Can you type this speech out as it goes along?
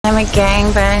I'm a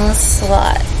gangbang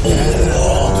slut.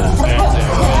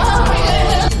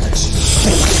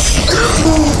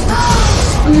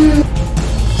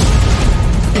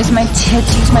 Use my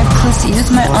tits, use my pussy,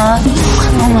 use my ass.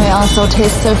 Oh, my asshole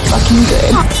tastes so fucking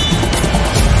good.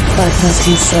 That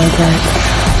pussy's so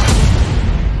good.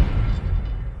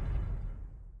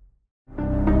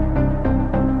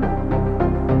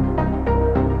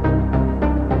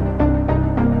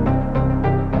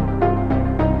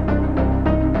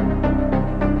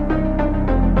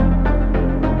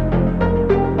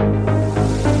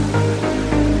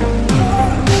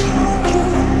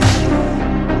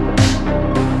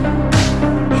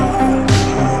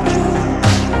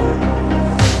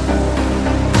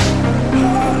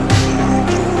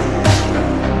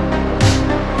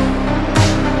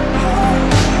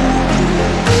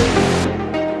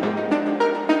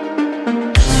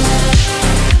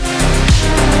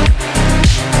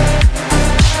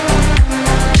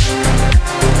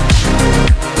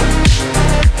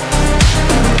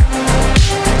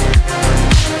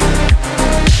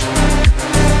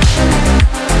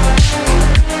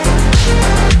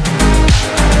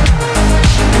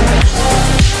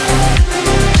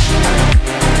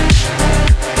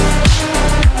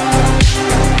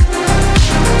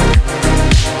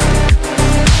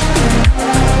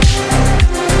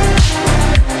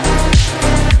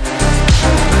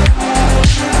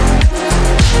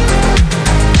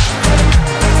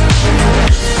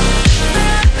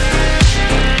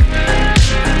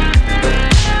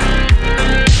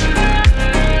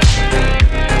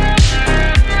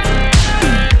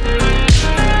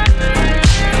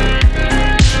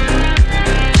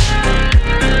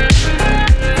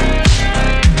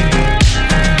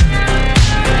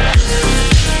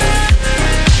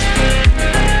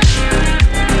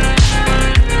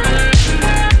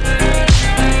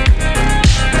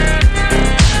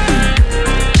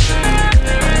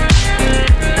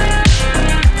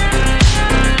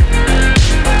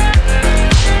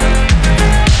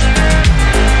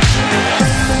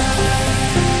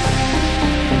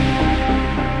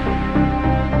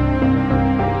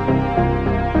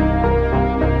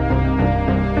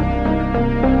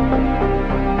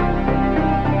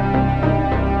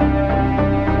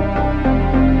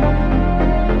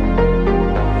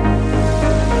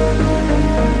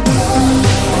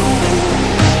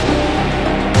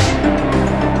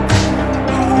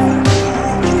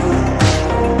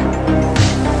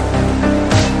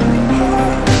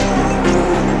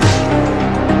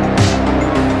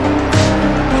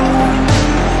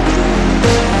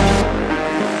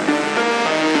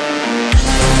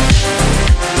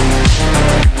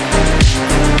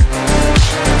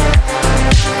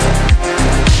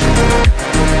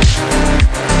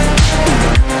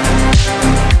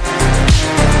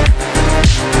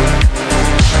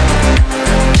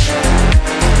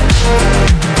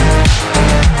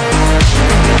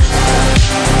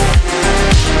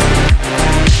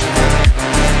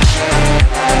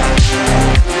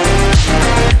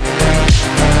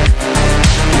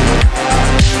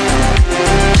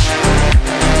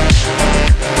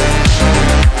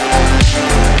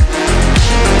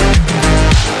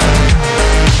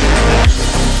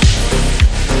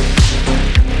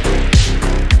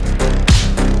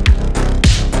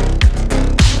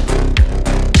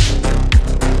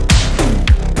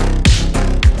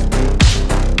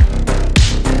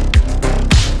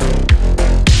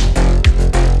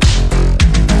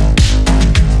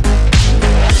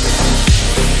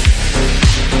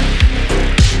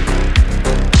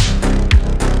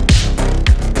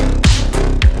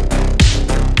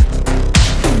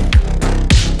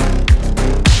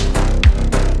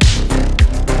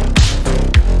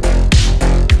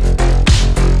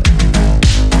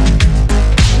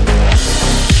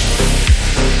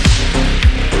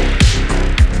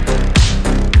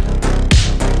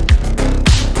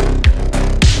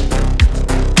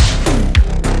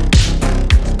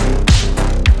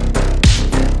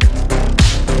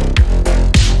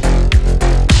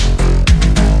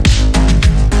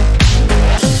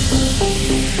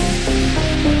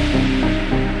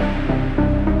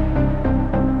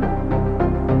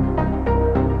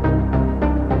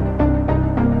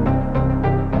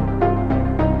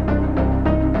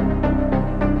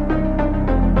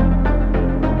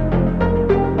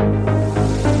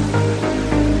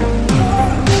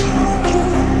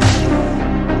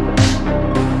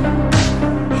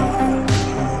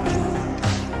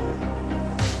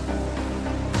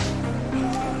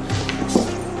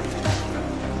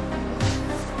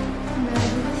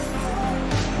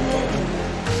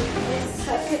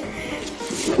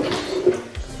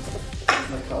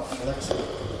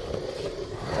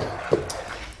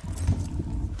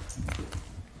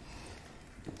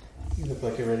 look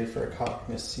like you're ready for a cock,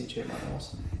 Miss CJ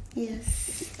Miles. Yes.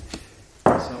 Is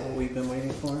that what we've been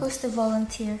waiting for? Who's the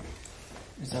volunteer?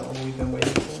 Is that what we've been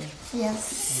waiting for?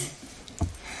 Yes.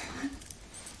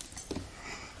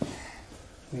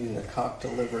 We need a cock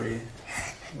delivery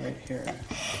right here.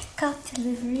 Cock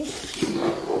delivery. Here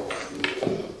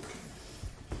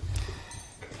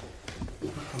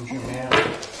comes your man.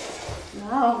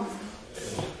 Wow.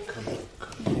 I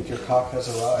think your cock has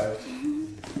arrived.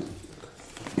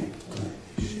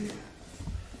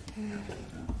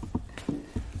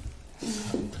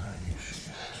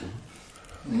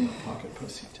 Pocket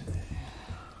pussy today.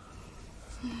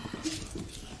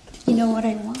 You know what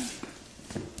I want?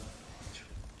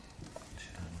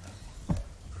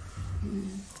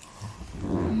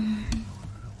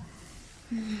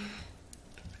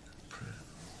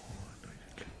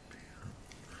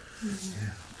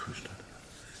 Yeah, push that.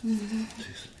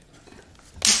 Tease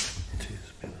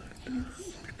me like that.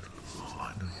 Oh, I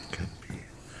know you can be.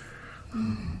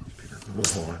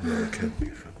 Oh, I know I can be.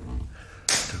 Do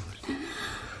it.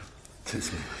 Tease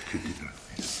me like you did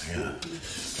earlier.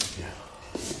 Yeah.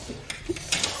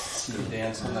 You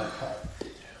dance on that cock.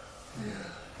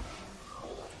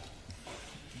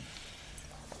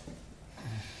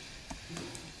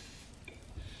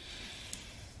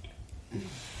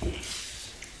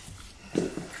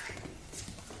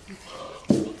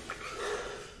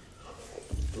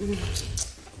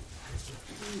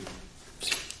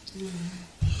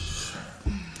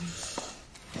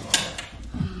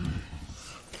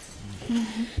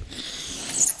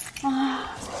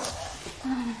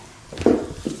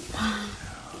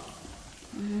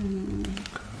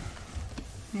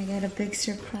 I got a big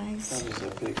surprise. That is a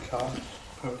big cock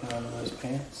poking out of those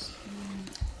pants.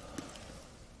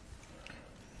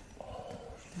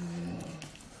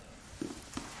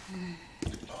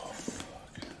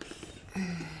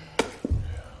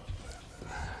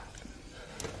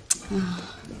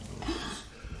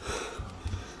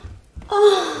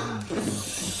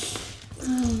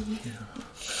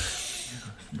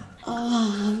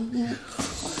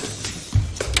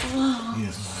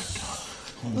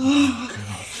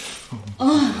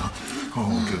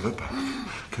 Oh, give it back.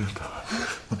 Give it back.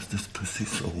 What's this pussy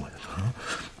so wet, huh?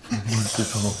 What's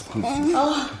this whole pussy?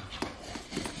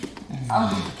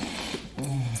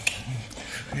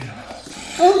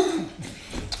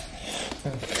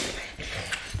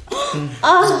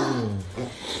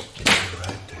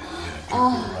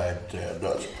 Right there.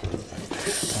 That's perfect.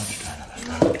 That's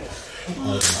right.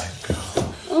 Oh my God.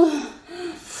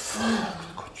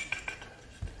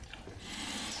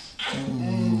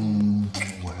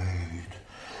 Wait.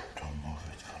 Don't move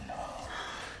it for now.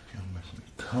 You'll make me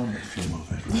come if you move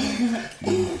it. You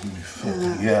make me feel.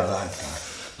 Yeah, like that.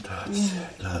 That's it.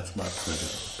 That's my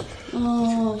present.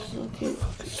 Oh, so cute.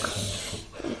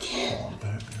 Oh,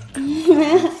 baby.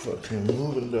 Fucking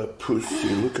moving that pussy.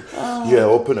 Look at. Yeah,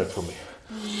 open it for me.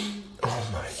 Oh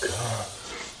my God.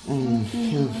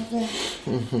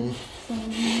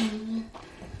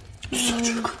 Such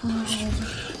a good pussy.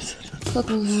 Fuck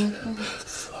me.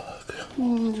 Fuck.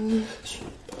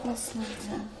 That's not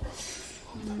that.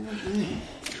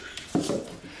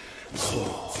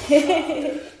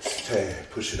 Hey,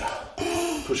 push it out.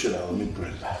 Push it out. Let me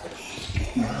bring it back.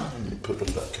 Let me put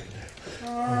it back in there.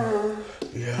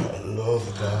 Yeah, I love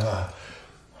that.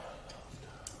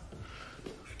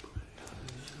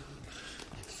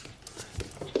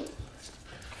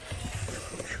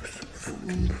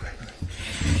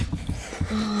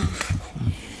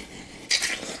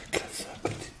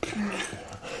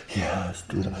 Yeah, let's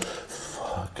do that.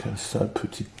 Fuck, quelle sale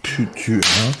petite pute tu es,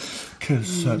 hein? Quelle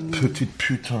sale petite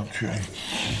putain tu es.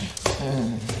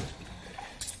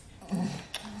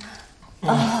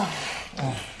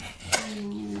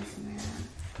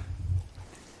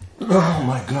 Oh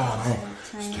my God.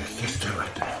 Stay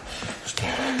right there.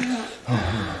 Stay.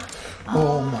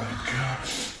 Oh my God.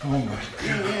 Oh my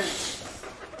God.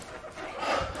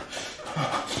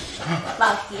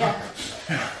 Fuck yeah.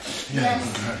 Yes.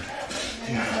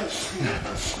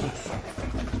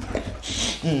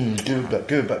 Give it back,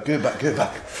 give it back, give it back, give it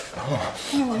back.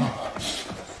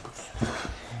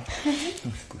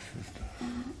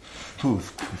 Whose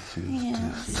pussy is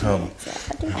this? Tell me.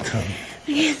 Tell me.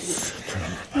 Yes.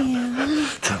 Tell me.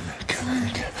 Tell me again.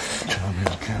 Tell me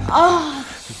again. Oh,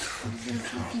 fucking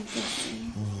pussy.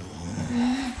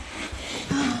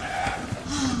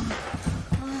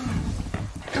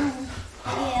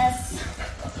 Yes.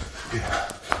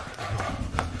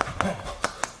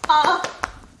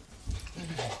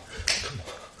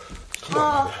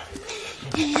 Oh.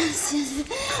 Yes, yes.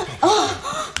 Oh.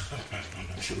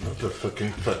 She's not the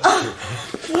fucking fat.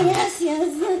 Yes,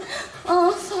 yes.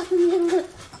 Oh, fuck me.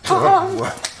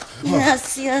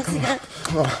 Yes, yes, yes.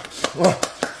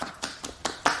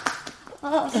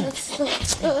 Oh, that's so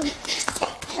good.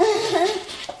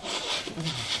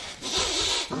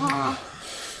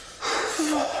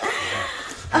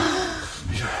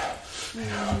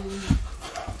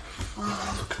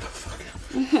 Look at the fucking.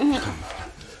 Come on.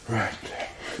 Right there.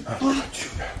 I got you.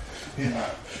 Yeah.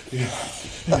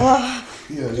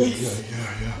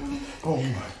 Oh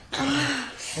my God.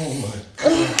 Oh my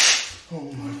God. Oh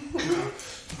my God.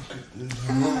 Look at this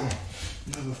long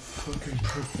motherfucking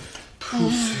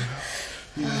pussy.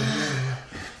 Yeah.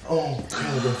 Oh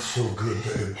God, that's so good,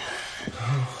 baby.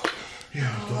 Oh,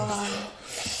 yeah, don't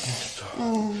stop.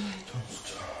 Don't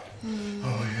stop.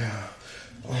 Oh yeah.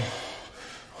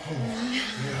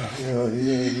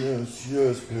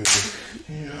 Yes, baby.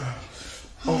 Yeah.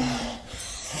 Oh,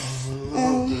 I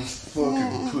love this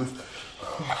fucking pussy.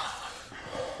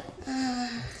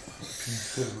 Fucking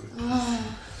favorite.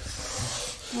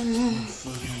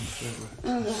 Fucking favorite.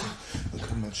 Look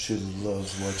how much she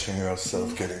loves watching herself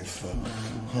getting fucked.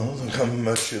 Oh, look how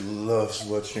much she loves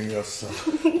watching herself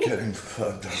getting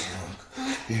fucked.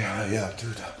 Yeah, do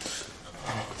that.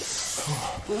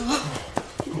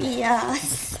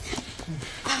 Yes.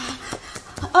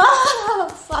 Oh,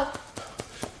 fuck.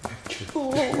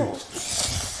 Yes.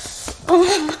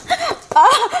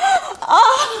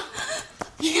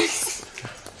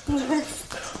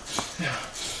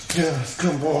 Yes,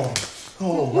 come on.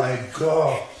 Oh my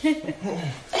God.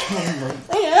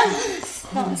 Yes.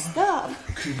 Don't stop.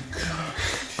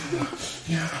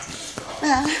 Yeah.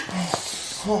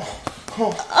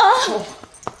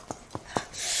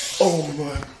 Oh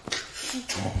my.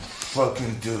 Don't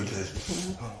fucking do this.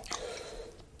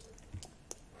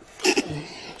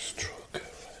 Stroke.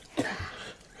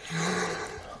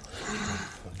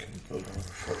 Fucking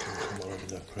come over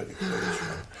that pretty face,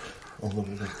 right? All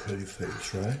over that pretty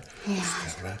face, right? Yeah.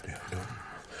 Stay right there, don't.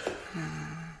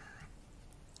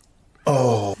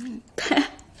 Oh.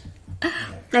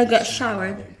 I get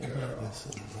showered.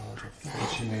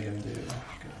 What you made him do.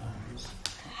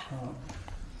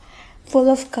 Full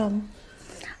of cum.